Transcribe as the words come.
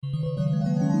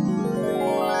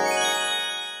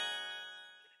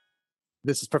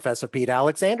This is Professor Pete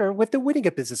Alexander with the Winning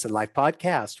a Business in Life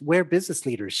podcast, where business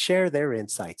leaders share their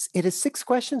insights. It is 6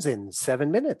 questions in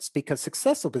 7 minutes because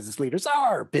successful business leaders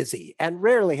are busy and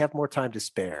rarely have more time to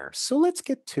spare. So let's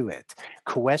get to it.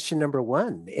 Question number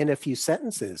one, in a few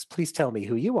sentences, please tell me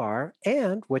who you are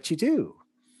and what you do.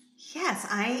 Yes,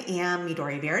 I am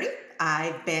Midori Verity.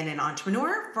 I've been an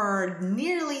entrepreneur for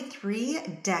nearly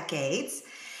 3 decades,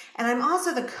 and I'm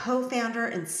also the co founder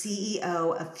and CEO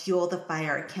of Fuel the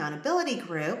Fire Accountability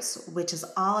Groups, which is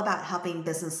all about helping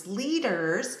business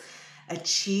leaders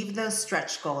achieve those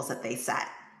stretch goals that they set.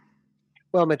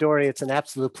 Well, Midori, it's an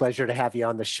absolute pleasure to have you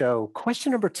on the show.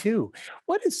 Question number two,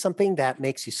 what is something that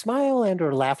makes you smile and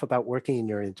or laugh about working in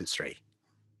your industry?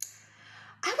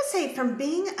 I would say from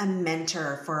being a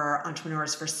mentor for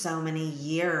entrepreneurs for so many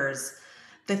years,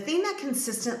 the thing that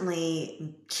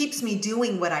consistently keeps me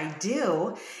doing what I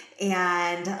do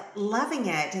and loving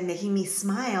it and making me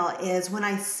smile is when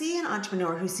I see an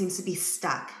entrepreneur who seems to be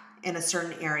stuck in a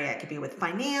certain area. It could be with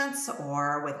finance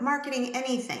or with marketing,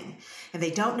 anything, and they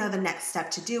don't know the next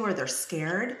step to do or they're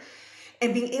scared,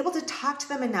 and being able to talk to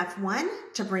them enough, one,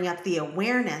 to bring up the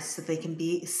awareness so they can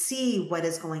see what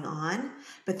is going on,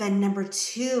 but then number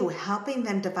two, helping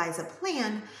them devise a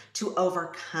plan to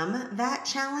overcome that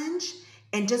challenge,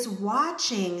 and just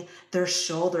watching their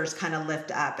shoulders kind of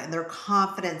lift up and their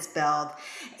confidence build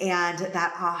and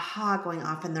that aha going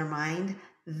off in their mind.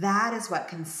 That is what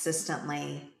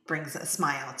consistently brings a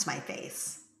smile to my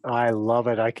face. I love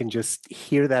it. I can just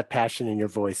hear that passion in your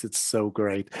voice. It's so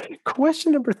great.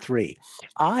 Question number three.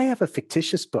 I have a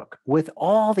fictitious book with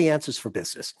all the answers for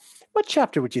business. What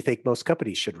chapter would you think most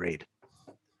companies should read?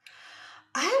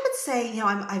 I would say,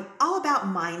 I'm all about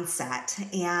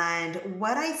mindset. And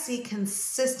what I see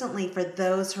consistently for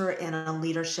those who are in a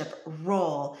leadership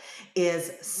role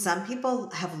is some people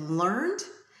have learned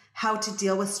how to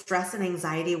deal with stress and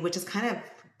anxiety, which is kind of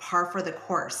par for the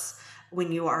course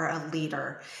when you are a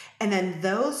leader. And then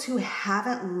those who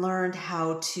haven't learned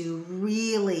how to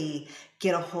really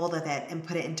get a hold of it and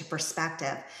put it into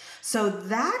perspective. So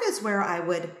that is where I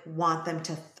would want them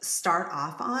to start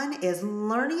off on, is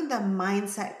learning the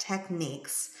mindset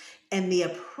techniques and the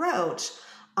approach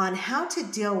on how to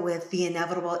deal with the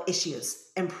inevitable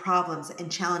issues and problems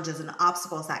and challenges and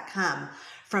obstacles that come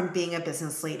from being a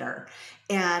business leader.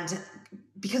 And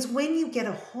because when you get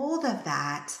a hold of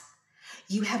that,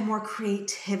 you have more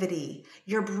creativity.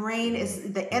 Your brain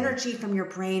is, the energy from your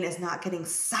brain is not getting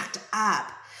sucked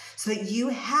up, so that you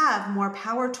have more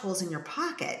power tools in your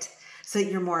pocket so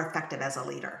that you're more effective as a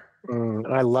leader.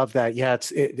 I love that. Yeah,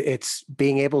 it's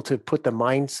being able to put the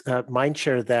mind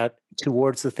share that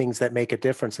towards the things that make a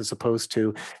difference as opposed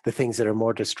to the things that are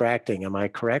more distracting. Am I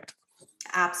correct?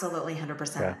 Absolutely, Yeah,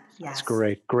 100%. that's Yes.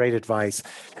 great. Great advice.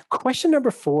 Question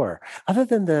number four. Other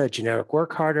than the generic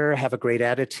work harder, have a great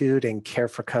attitude, and care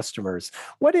for customers,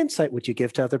 what insight would you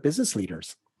give to other business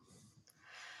leaders?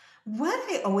 What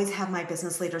I always have my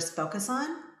business leaders focus on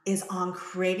is on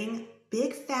creating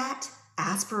big, fat,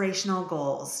 aspirational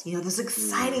goals. Those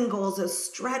exciting goals, those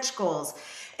stretch goals.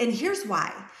 And here's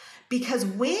why. Because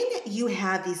when you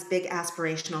have these big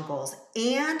aspirational goals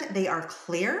and they are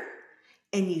clear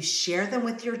and you share them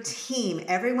with your team,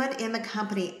 everyone in the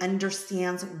company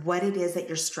understands what it is that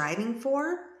you're striving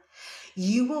for,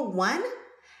 you will, one,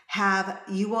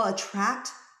 you will attract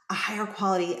a higher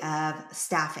quality of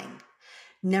staffing.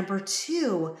 Number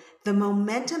two, the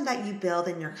momentum that you build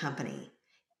in your company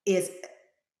is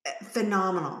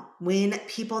phenomenal when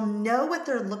people know what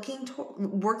they're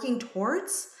working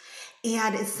towards,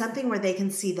 and it's something where they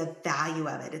can see the value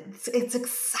of it. It's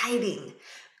exciting.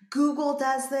 Google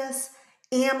does this,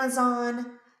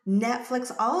 Amazon,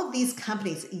 Netflix, all of these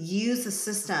companies use a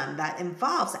system that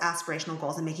involves aspirational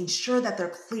goals and making sure that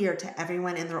they're clear to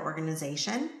everyone in their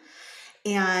organization,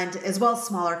 and as well as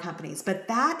smaller companies. But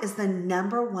that is the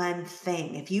number one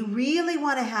thing. If you really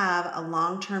want to have a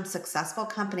long-term successful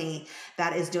company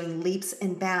that is doing leaps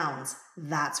and bounds,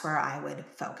 that's where I would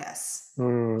focus.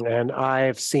 And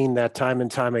I've seen that time and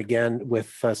time again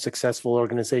with successful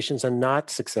organizations and not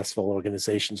successful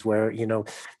organizations where,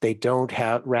 they don't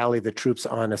have rally the troops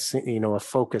on a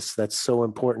focus that's so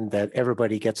important that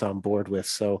everybody gets on board with.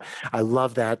 So I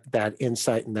love that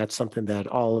insight. And that's something that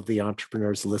all of the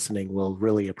entrepreneurs listening will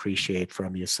really appreciate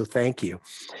from you. So thank you.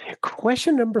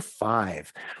 Question number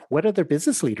five. What other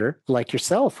business leader like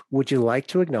yourself would you like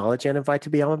to acknowledge and invite to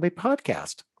be on my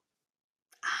podcast?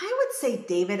 I would say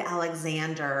David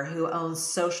Alexander, who owns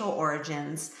Social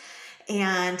Origins,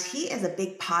 and he is a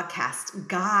big podcast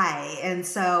guy. And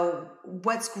so,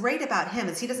 what's great about him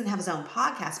is he doesn't have his own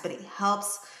podcast, but he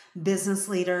helps business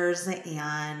leaders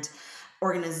and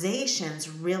organizations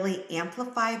really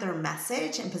amplify their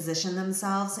message and position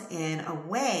themselves in a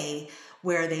way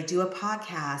where they do a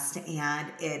podcast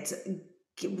and it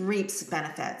reaps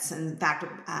benefits. In fact,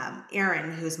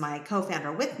 Erin, who's my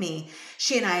co-founder with me,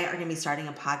 she and I are going to be starting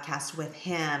a podcast with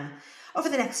him over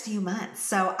the next few months.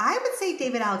 So I would say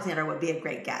David Alexander would be a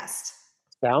great guest.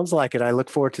 Sounds like it. I look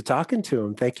forward to talking to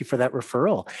him. Thank you for that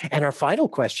referral. And our final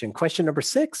question number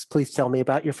 6, please tell me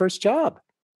about your first job.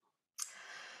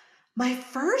 My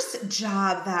first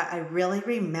job that I really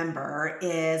remember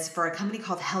is for a company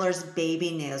called Heller's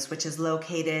Baby News, which is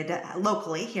located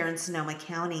locally here in Sonoma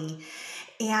County.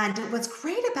 And what's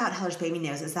great about Heller's Baby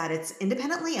News is that it's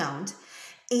independently owned,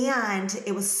 and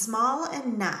it was small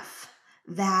enough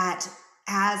that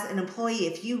as an employee,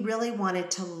 if you really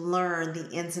wanted to learn the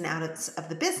ins and outs of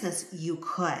the business, you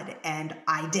could. And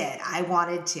I did. I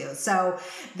wanted to. So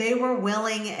they were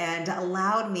willing and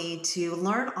allowed me to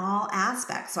learn all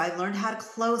aspects. So I learned how to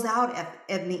close out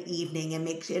in the evening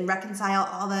and reconcile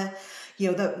all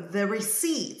the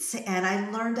receipts. And I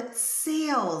learned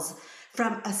sales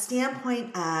from a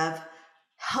standpoint of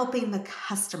helping the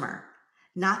customer.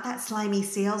 Not that slimy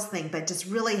sales thing, but just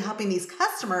really helping these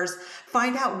customers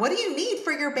find out, what do you need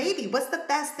for your baby? What's the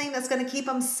best thing that's going to keep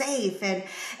them safe,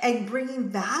 and bringing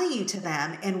value to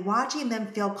them and watching them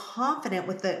feel confident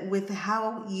with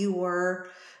how you were,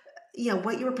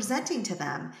 what you were presenting to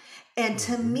them. And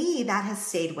to me, that has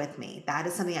stayed with me. That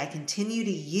is something I continue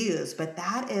to use, but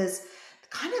that is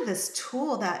kind of this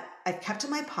tool that I've kept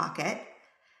in my pocket,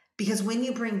 because when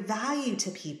you bring value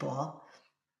to people,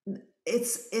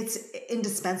 it's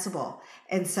indispensable.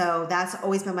 And so that's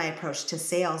always been my approach to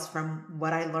sales from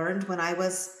what I learned when I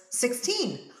was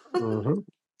 16. Mm-hmm.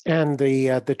 And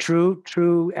the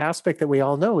true aspect that we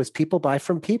all know is people buy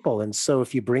from people. And so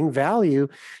if you bring value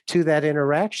to that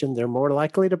interaction, they're more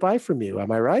likely to buy from you.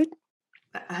 Am I right?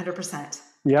 100%.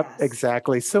 Yep, Yes.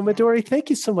 exactly. So Midori, thank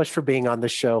you so much for being on the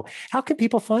show. How can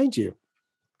people find you?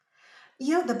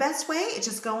 The best way is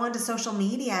just go onto social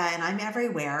media, and I'm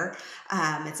everywhere.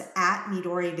 It's at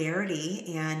Midori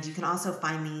Verity, and you can also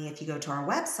find me if you go to our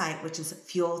website, which is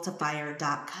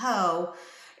fueltofire.co,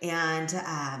 and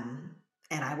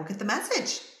I will get the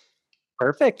message.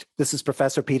 Perfect. This is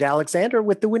Professor Pete Alexander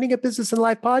with the Winning at Business and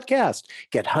Life podcast.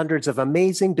 Get hundreds of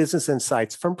amazing business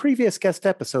insights from previous guest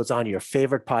episodes on your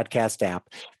favorite podcast app.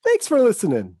 Thanks for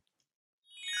listening.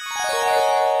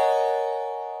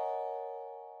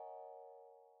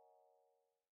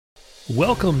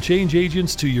 Welcome, change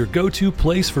agents, to your go-to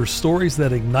place for stories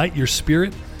that ignite your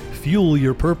spirit, fuel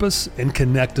your purpose, and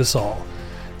connect us all.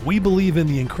 We believe in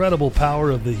the incredible power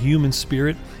of the human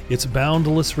spirit, its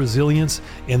boundless resilience,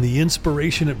 and the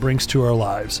inspiration it brings to our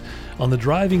lives. On the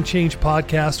Driving Change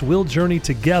podcast, we'll journey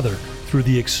together through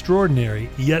the extraordinary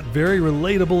yet very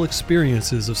relatable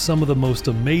experiences of some of the most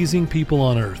amazing people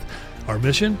on earth. Our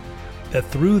mission? That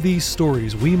through these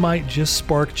stories, we might just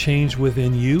spark change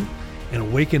within you and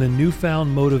awaken a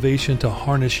newfound motivation to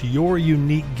harness your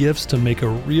unique gifts to make a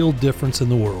real difference in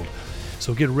the world.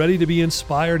 So get ready to be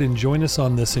inspired and join us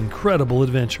on this incredible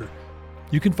adventure.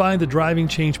 You can find the Driving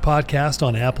Change podcast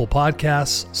on Apple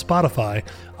Podcasts, Spotify,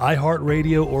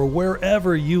 iHeartRadio, or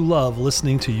wherever you love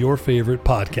listening to your favorite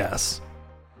podcasts.